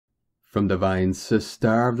From Divine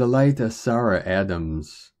Sister of the Light, Sarah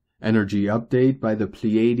Adams. Energy update by the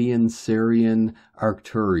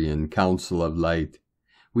Pleiadian-Sirian-Arcturian Council of Light.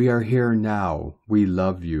 We are here now. We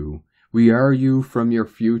love you. We are you from your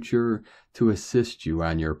future to assist you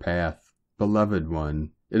on your path. Beloved one,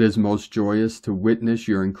 it is most joyous to witness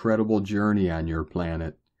your incredible journey on your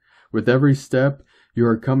planet. With every step, you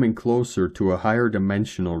are coming closer to a higher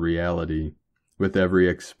dimensional reality. With every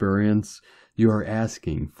experience, you are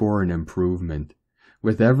asking for an improvement.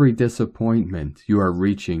 With every disappointment, you are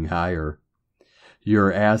reaching higher.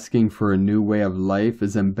 Your asking for a new way of life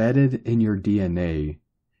is embedded in your DNA.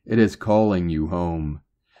 It is calling you home.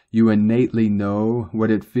 You innately know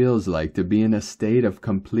what it feels like to be in a state of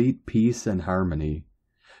complete peace and harmony.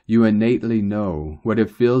 You innately know what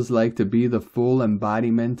it feels like to be the full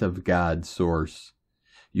embodiment of God's Source.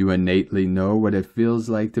 You innately know what it feels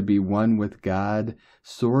like to be one with God,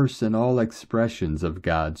 Source, and all expressions of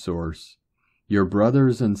God's Source. Your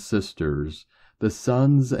brothers and sisters, the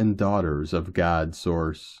sons and daughters of God's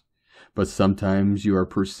Source. But sometimes you are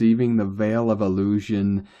perceiving the veil of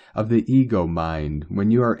illusion of the ego mind when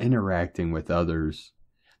you are interacting with others.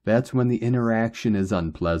 That's when the interaction is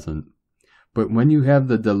unpleasant. But when you have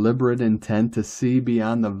the deliberate intent to see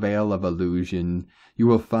beyond the veil of illusion, you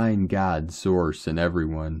will find God's Source in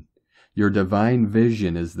everyone. Your divine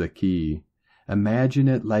vision is the key. Imagine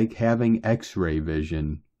it like having X-ray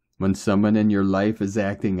vision. When someone in your life is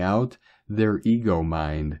acting out their ego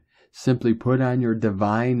mind, simply put on your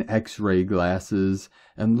divine X-ray glasses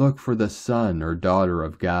and look for the son or daughter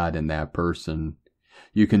of God in that person.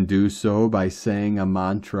 You can do so by saying a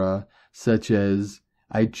mantra such as,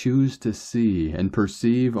 I choose to see and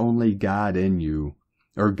perceive only God in you,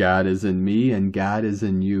 or God is in me and God is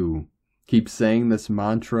in you. Keep saying this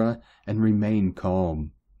mantra and remain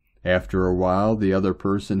calm. After a while, the other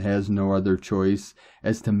person has no other choice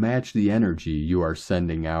as to match the energy you are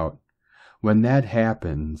sending out. When that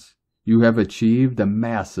happens, you have achieved a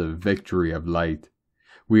massive victory of light.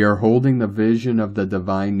 We are holding the vision of the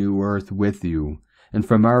divine new earth with you, and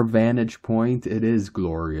from our vantage point it is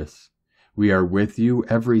glorious. We are with you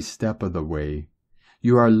every step of the way.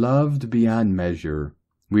 You are loved beyond measure.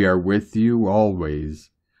 We are with you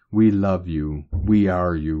always. We love you. We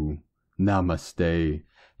are you. Namaste.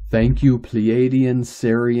 Thank you,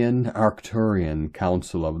 Pleiadian-Sirian-Arcturian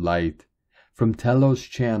Council of Light. From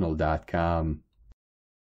teloschannel.com.